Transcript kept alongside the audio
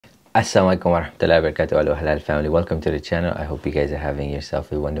Assalamualaikum warahmatullahi wabarakatuh. Hello Halal family, welcome to the channel. I hope you guys are having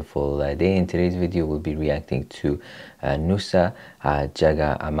yourself a wonderful day. In today's video we'll be reacting to Nussa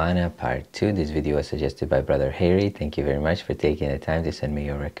JAGA AMANAH part 2. This video was suggested by brother Harry. Thank you very much for taking the time to send me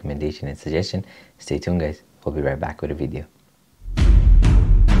your recommendation and suggestion. Stay tuned guys, we'll be right back with a video.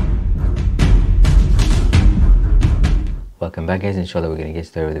 Welcome back guys. Inshallah we're going to get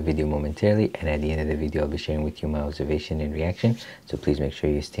started with the video momentarily, and at the end of the video I'll be sharing with you my observation and reaction, so please make sure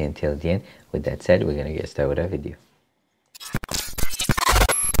you stay until the end. With that said, we're going to get started with our video.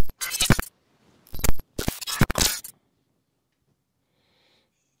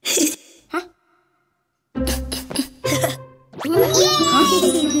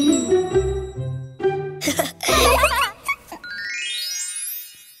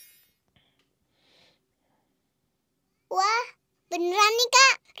 Wah, beneran nih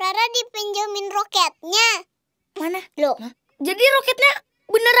Kak, Rara dipinjemin roketnya. Mana? Loh, Jadi roketnya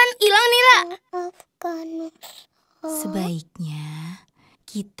beneran hilang nih, Ra? maafkan. Sebaiknya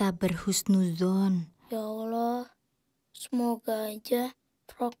kita berhusnuzon. Ya Allah, semoga aja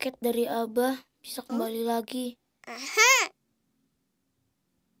roket dari Abah bisa kembali lagi. Aha.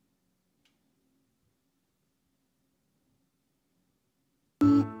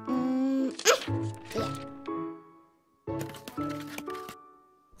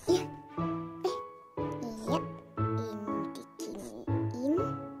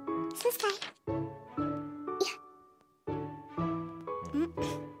 Selesai. Ya.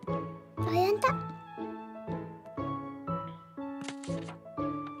 Kalian tak?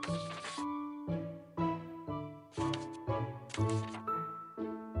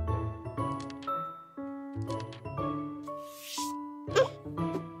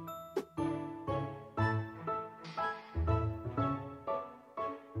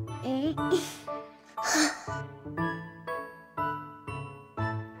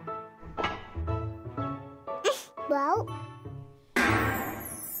 Bau.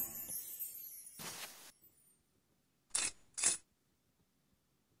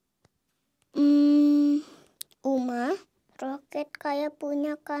 Uma, roket kayak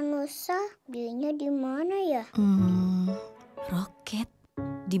punya Nussa, belinya di mana ya? Roket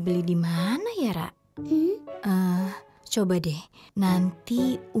dibeli di mana ya, Ra? Coba deh,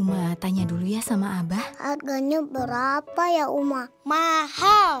 nanti Uma tanya dulu ya sama Abah. Harganya berapa ya Uma?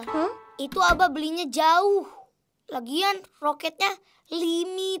 Mahal. Itu Abah belinya jauh. Lagian roketnya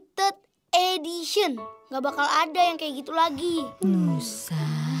limited edition. Gak bakal ada yang kayak gitu lagi. Nussa.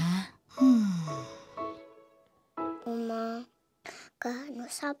 Uma, Kak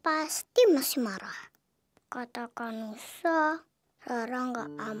Nussa pasti masih marah. Kata Kak Nussa, Rara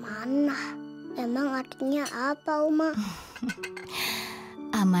nggak amanah. Emang artinya apa, Uma?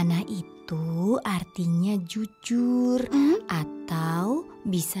 Amanah itu artinya jujur atau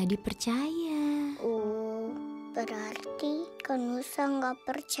bisa dipercaya. Oh, berarti Kak Nussa nggak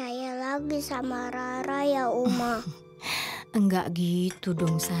percaya lagi sama Rara ya, Uma? Enggak gitu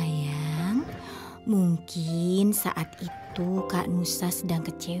dong sayang. Mungkin saat itu Kak Nussa sedang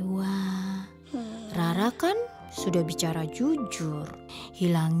kecewa. Rara kan sudah bicara jujur.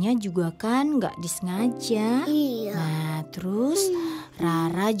 Hilangnya juga kan nggak disengaja. Iya. Nah terus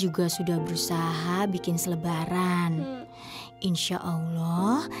Rara juga sudah berusaha bikin selebaran. Insya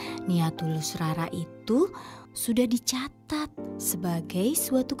Allah niat tulus Rara itu sudah dicatat sebagai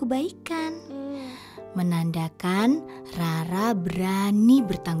suatu kebaikan. Menandakan Rara berani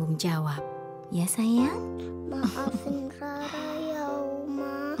bertanggung jawab. Ya sayang? Maafin Rara ya,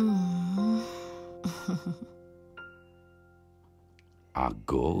 Uma.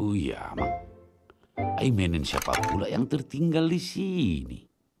 Ago ya, Mak. Aimenen siapa pula yang tertinggal di sini?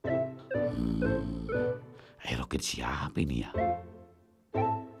 Roket siapa ini ya?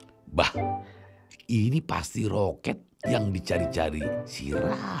 Bah, ini pasti roket yang dicari-cari si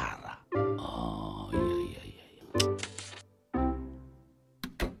Rara. Oh, iya.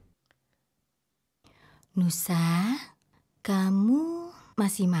 Nussa, kamu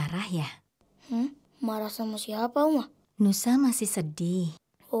masih marah ya? Marah sama siapa, Uma? Nussa masih sedih.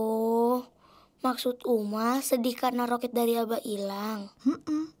 Oh, maksud Uma sedih karena roket dari Abah hilang.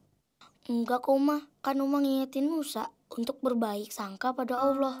 Enggak kok, Uma. Kan Uma ngingetin Nussa untuk berbaik sangka pada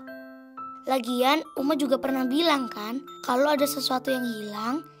Allah. Lagian, Uma juga pernah bilang kan, kalau ada sesuatu yang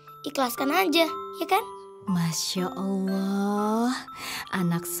hilang, ikhlaskan aja, ya kan? Masya Allah,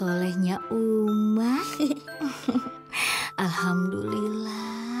 anak solehnya Uma.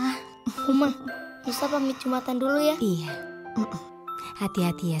 Alhamdulillah. Uma, Nussa pamit Jumatan dulu ya. Iya.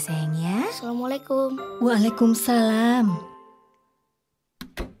 Hati-hati ya sayang ya. Assalamualaikum. Waalaikumsalam.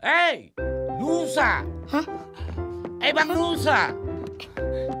 Nussa. Hah? Bang Nussa.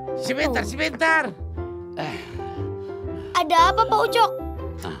 Sebentar. Ada apa Pak Ucok?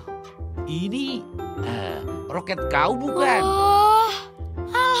 Ini roket kau bukan? Oh,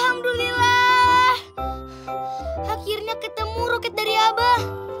 alhamdulillah. Akhirnya ketemu roket dari Abah.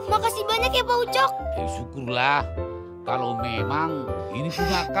 Makasih banyak ya Pak Ucok. Syukurlah. Kalau memang ini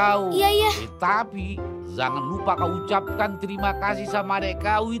punya kau. Iya. Tapi jangan lupa kau ucapkan terima kasih sama adek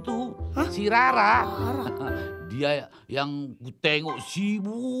kau itu. Si Rara. Dia yang ku tengok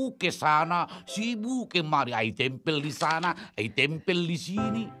sibuk ke sana, sibuk kemari. Ai tempel di sana, ai tempel di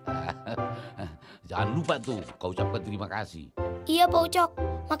sini. Jangan lupa tuh kau ucapkan terima kasih. Iya Pak Ucok.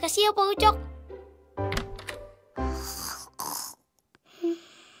 Makasih ya Pak Ucok.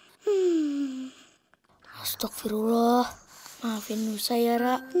 Astagfirullah. Maafin Nussa ya,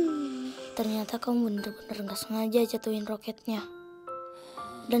 Ra. Ternyata kamu bener-bener gak sengaja jatuhin roketnya.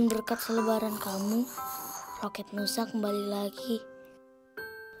 Dan berkat selebaran kamu, roket Nussa kembali lagi.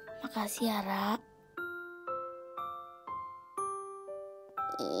 Makasih ya, Ra.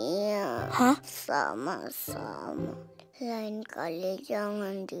 Iya. Hah? Sama-sama. Lain kali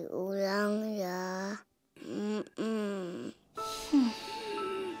jangan diulang ya.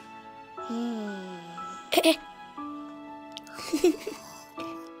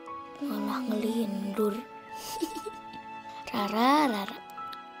 Malah ngelindur. Rara.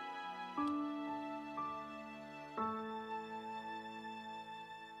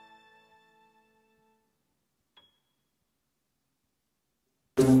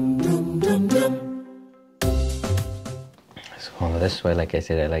 Well, that's why, like I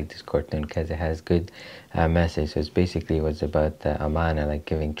said, I like this cartoon because it has good message. So it's basically was about amana, like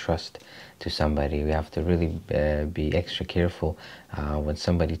giving trust to somebody. We have to really be extra careful when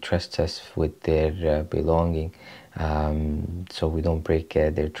somebody trusts us with their belonging, so we don't break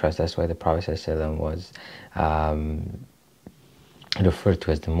their trust. That's why the Prophet ﷺ was referred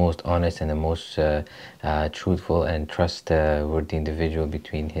to as the most honest and the most truthful and trustworthy individual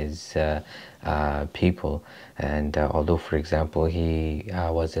between his people. And although, for example, he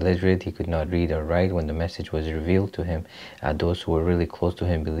was illiterate, he could not read or write, when the message was revealed to him, those who were really close to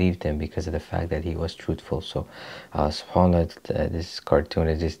him believed him because of the fact that he was truthful. So subhanAllah, this cartoon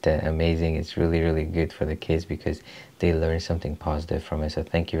is just amazing. It's really, really good for the kids because they learn something positive from it. So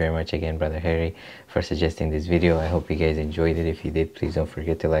thank you very much again, Brother Harry, for suggesting this video. I hope you guys enjoyed it. If you did, please don't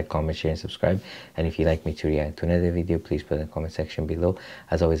forget to like, comment, share, and subscribe. And if you'd like me to react to another video, please put in the comment section below.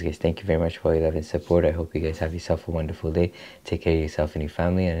 As always, guys, thank you very much for your love and support. I hope you guys have yourself a wonderful day. Take care of yourself and your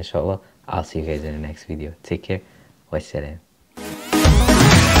family, and inshallah, I'll see you guys in the next video. Take care. Wassalam.